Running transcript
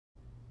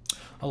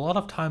a lot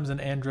of times in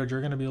Android you're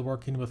going to be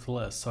working with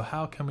lists. So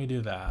how can we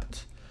do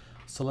that?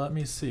 So let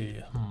me see.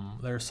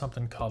 There's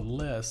something called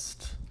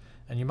list,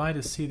 and you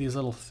might see these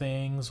little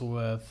things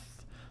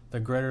with the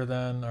greater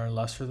than or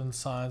lesser than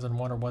signs and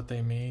wonder what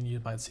they mean.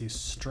 You might see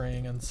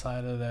string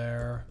inside of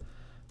there.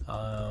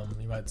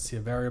 You might see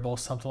a variable,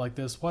 something like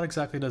this. What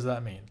exactly does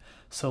that mean?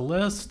 So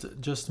list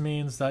just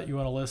means that you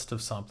want a list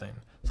of something.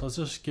 So let's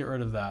just get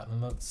rid of that.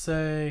 And let's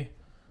say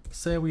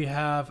we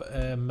have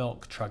a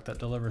milk truck that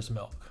delivers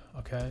milk.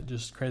 Okay,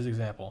 just crazy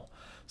example.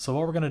 So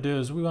what we're going to do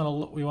is we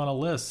want a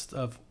list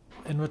of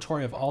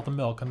inventory of all the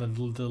milk in the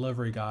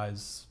delivery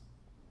guy's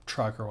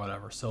truck or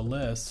whatever. So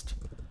list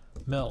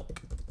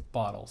milk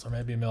bottles, or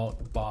maybe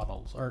milk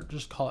bottles, or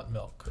just call it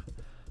milk.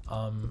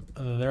 And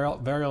the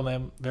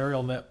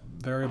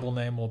variable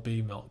name will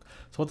be milk.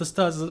 So what this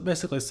does is it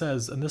basically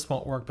says, and this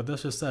won't work, but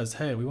this just says,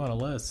 hey, we want a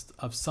list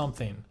of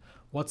something.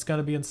 What's going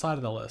to be inside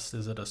of the list?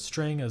 Is it a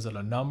string? Is it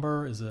a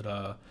number? Is it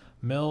a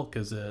milk?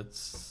 Is it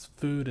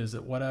food? Is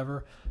it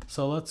whatever?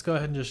 So let's go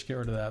ahead and just get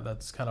rid of that.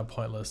 That's kind of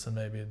pointless, and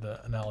maybe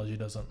the analogy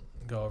doesn't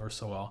go over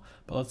so well.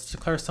 But let's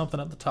declare something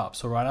at the top.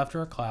 So right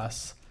after a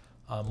class,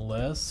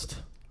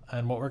 list,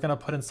 and what we're going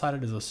to put inside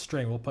it is a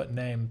string. We'll put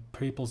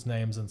people's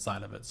names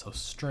inside of it. So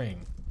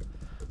string.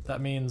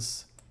 That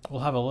means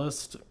we'll have a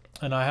list,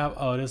 and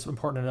it is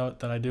important to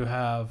note that I do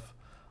have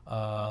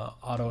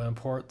auto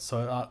import,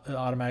 so it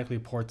automatically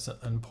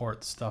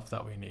imports stuff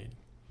that we need.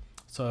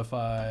 So if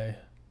I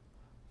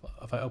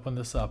open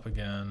this up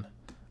again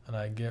and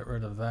I get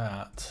rid of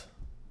that,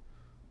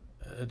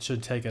 it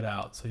should take it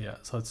out. So yeah,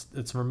 so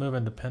it's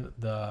removing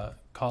the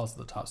calls at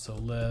the top. So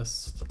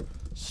list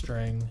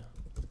string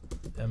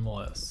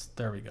mlist.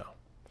 There we go.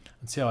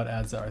 And see how it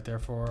adds that right there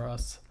for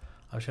us.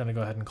 I'm just going to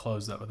go ahead and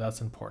close that, but that's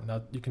important.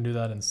 Now, you can do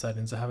that in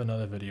settings. I have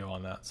another video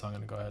on that, so I'm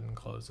going to go ahead and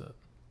close it.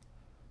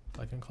 If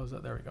I can close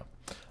that, there we go.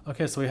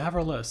 Okay, so we have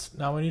our list.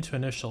 Now we need to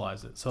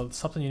initialize it. So it's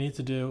something you need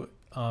to do.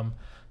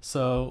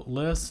 So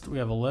list, we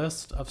have a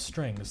list of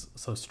strings.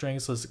 So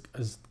strings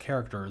is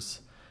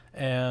characters,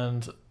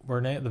 and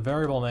the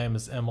variable name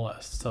is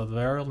mlist. So the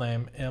variable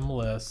name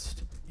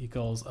mlist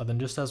equals, then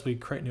just as we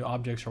create new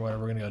objects or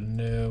whatever, we're going to go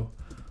new.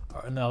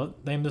 Now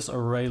name this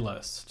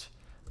ArrayList.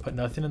 Put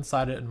nothing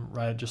inside it and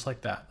write it just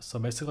like that. So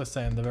basically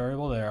saying the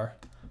variable there,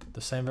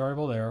 the same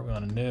variable there, we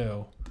want a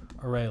new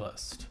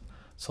ArrayList.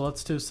 So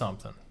let's do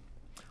something.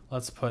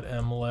 Let's put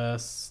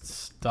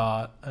mlist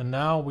dot, and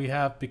now we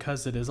have,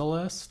 because it is a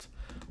list,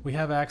 we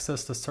have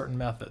access to certain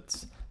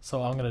methods.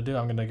 So I'm going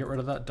to get rid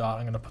of that dot.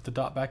 I'm going to put the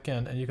dot back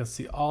in, and you can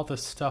see all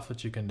this stuff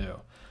that you can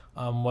do.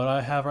 What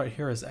I have right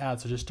here is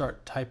add. So just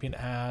start typing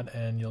add,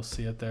 and you'll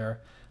see it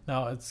there.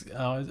 Now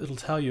it'll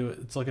tell you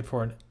it's looking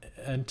for an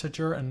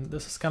integer, and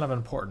this is kind of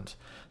important.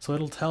 So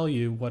it'll tell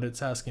you what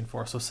it's asking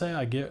for. So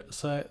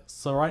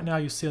so right now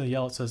you see in the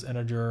yellow it says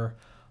integer,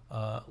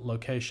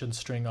 location,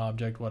 string,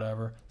 object,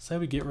 whatever. Say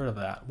we get rid of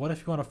that. What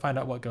if you want to find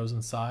out what goes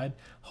inside?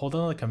 Hold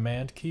on the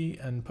command key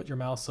and put your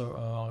mouse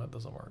oh, it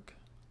doesn't work.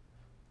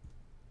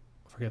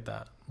 Forget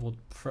that.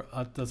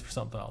 That's for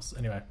something else.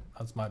 Anyway,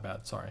 that's my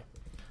bad. Sorry.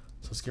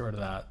 So let's get rid of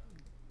that.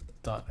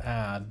 Dot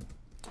add.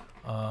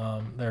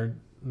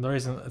 The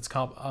reason it's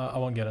I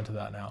won't get into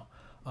that now.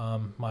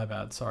 My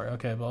bad. Sorry.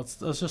 Okay, well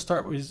let's just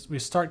start. We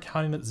start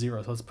counting at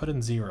 0. So let's put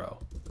in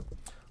 0.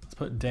 Let's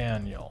put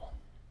Daniel.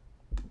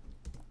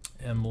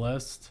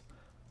 mlist.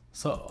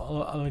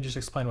 So let me just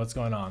explain what's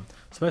going on.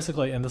 So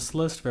basically, in this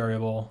list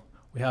variable,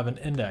 we have an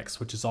index,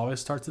 which always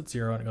starts at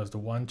 0, and it goes to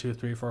 1, 2,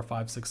 3, 4,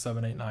 5, 6,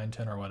 7, 8, 9,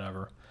 10, or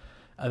whatever.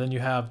 And then you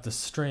have the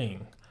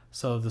string.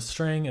 So the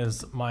string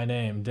is my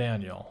name,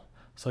 Daniel.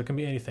 So it can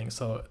be anything.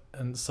 So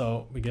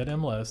we get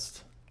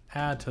mlist,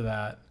 add to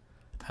that,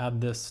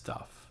 add this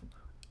stuff.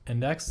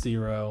 Index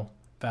 0,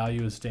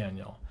 value is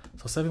Daniel.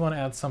 So say we want to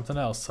add something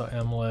else. So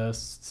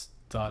mlist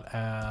dot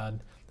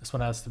add. This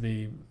one has to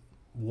be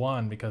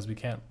 1 because we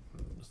can't.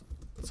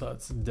 So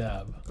it's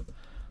Deb.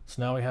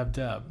 So now we have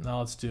Deb. Now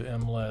let's do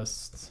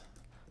mlist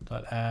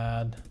dot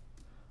add.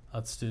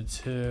 Let's do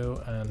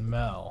 2 and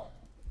Mel.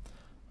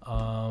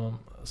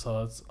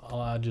 So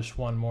I'll add just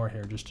one more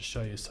here just to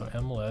show you. So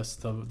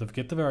mlist,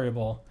 get the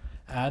variable,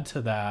 add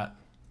to that,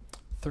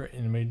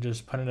 and we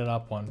just putting it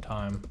up one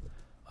time.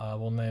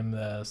 We'll name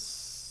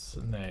this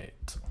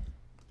Nate.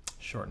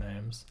 Short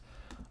names.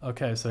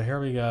 Okay, so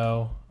here we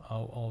go.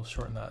 I'll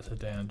shorten that to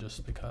Dan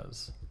just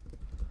because.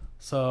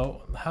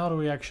 So how do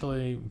we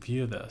actually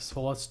view this?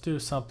 Well, let's do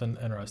something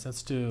interesting.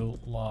 Let's do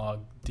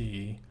log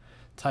D.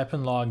 Type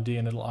in log D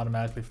and it'll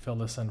automatically fill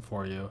this in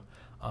for you.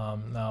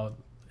 Now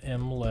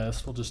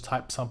mlist, we'll just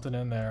type something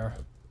in there.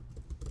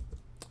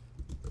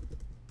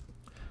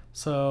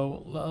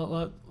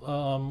 So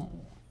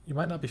you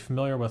might not be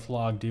familiar with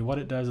log D. What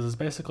it does is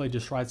basically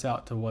just writes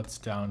out to what's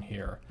down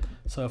here.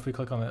 So if we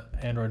click on the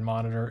Android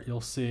monitor,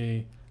 you'll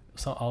see,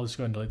 I'll just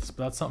go and delete this,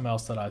 but that's something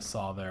else that I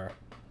saw there.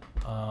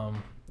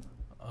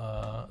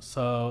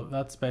 So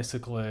that's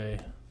basically,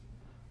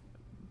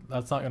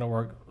 that's not going to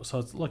work. So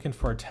it's looking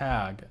for a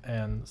tag,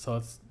 and so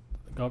let's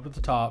go up to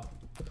the top,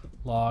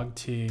 log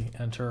t,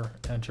 enter,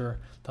 enter.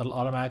 That'll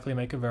automatically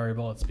make a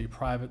variable. It's be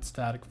private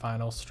static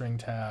final string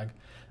tag,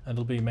 and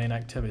it'll be main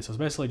activity. So it's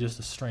basically just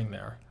a string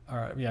there. All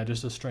right, yeah,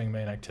 just a string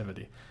main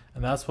activity.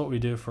 And that's what we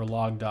do for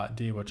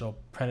log.d, which will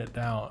print it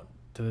down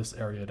to this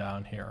area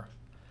down here.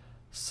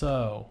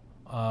 So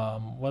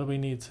what do we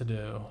need to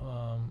do?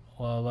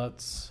 Well,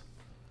 let's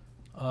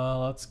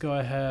go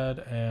ahead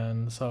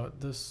and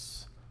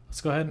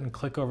let's go ahead and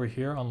click over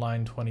here on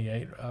line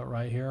 28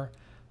 right here.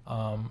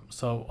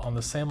 So on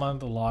the same line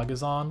the log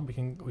is on,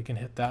 we can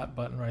hit that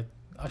button right.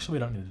 Actually, we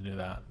don't need to do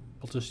that.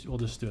 We'll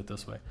just do it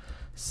this way.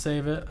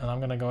 Save it, and I'm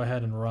going to go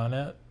ahead and run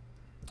it.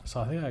 So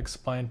I think I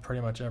explained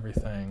pretty much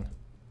everything.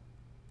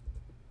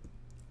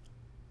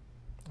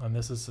 And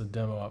this is a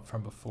demo up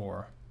from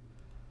before.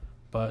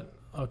 But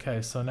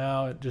okay, so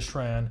now it just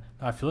ran.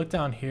 Now if you look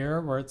down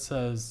here where it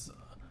says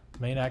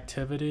main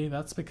activity,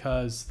 that's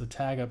because the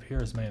tag up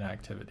here is main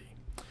activity.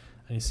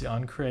 And you see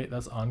onCreate,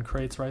 that's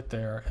onCreate's right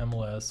there,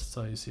 mlist.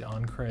 So you see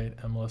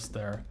onCreate, mlist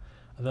there.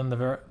 And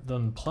then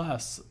then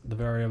plus the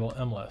variable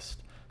mlist.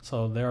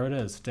 So there it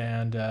is,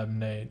 Dan, Deb,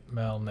 Nate,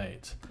 Mel,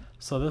 Nate.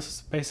 So this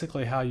is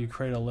basically how you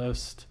create a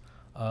list.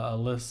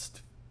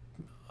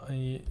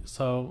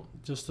 So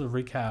just to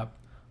recap,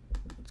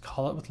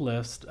 call it with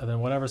list, and then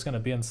whatever's going to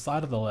be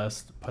inside of the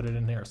list, put it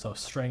in here. So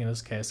string in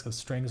this case, because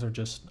strings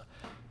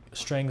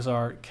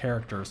are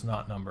characters,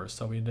 not numbers.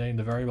 So we name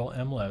the variable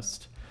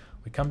mlist.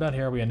 We come down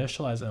here, we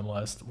initialize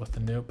mlist with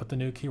put the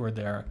new keyword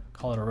there,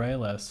 call it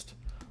ArrayList,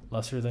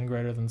 lesser than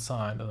greater than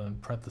signed, and then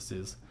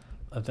parentheses.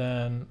 And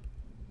then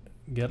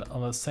get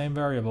on the same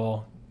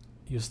variable,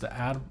 use the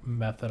add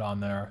method on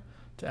there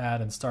to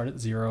add and start at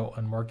 0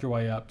 and work your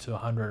way up to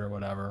 100 or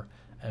whatever.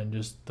 And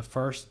just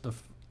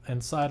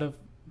inside of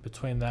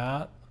between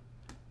that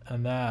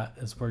and that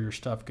is where your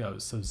stuff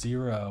goes. So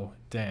 0,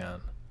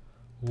 Dan,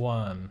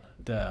 1,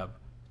 Deb,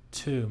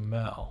 2,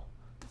 Mel,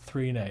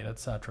 3, Nate,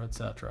 etc.,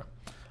 etc.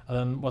 And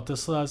then what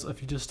this does,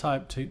 if you just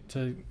type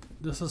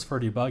this is for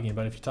debugging,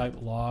 but if you type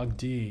log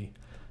d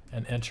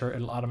and enter,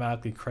 it'll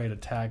automatically create a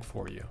tag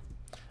for you.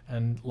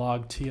 And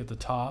log t at the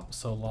top,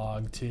 so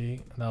log t,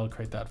 and that'll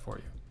create that for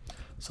you.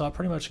 So that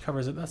pretty much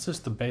covers it. That's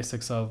just the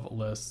basics of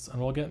lists,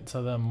 and we'll get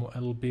into them.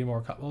 It'll be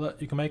more, well,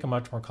 you can make them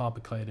much more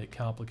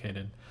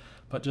complicated.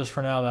 But just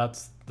for now,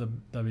 that's the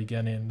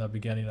beginning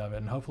of it,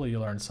 and hopefully you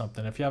learned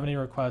something. If you have any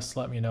requests,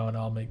 let me know, and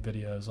I'll make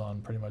videos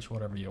on pretty much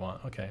whatever you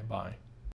want. Okay, bye.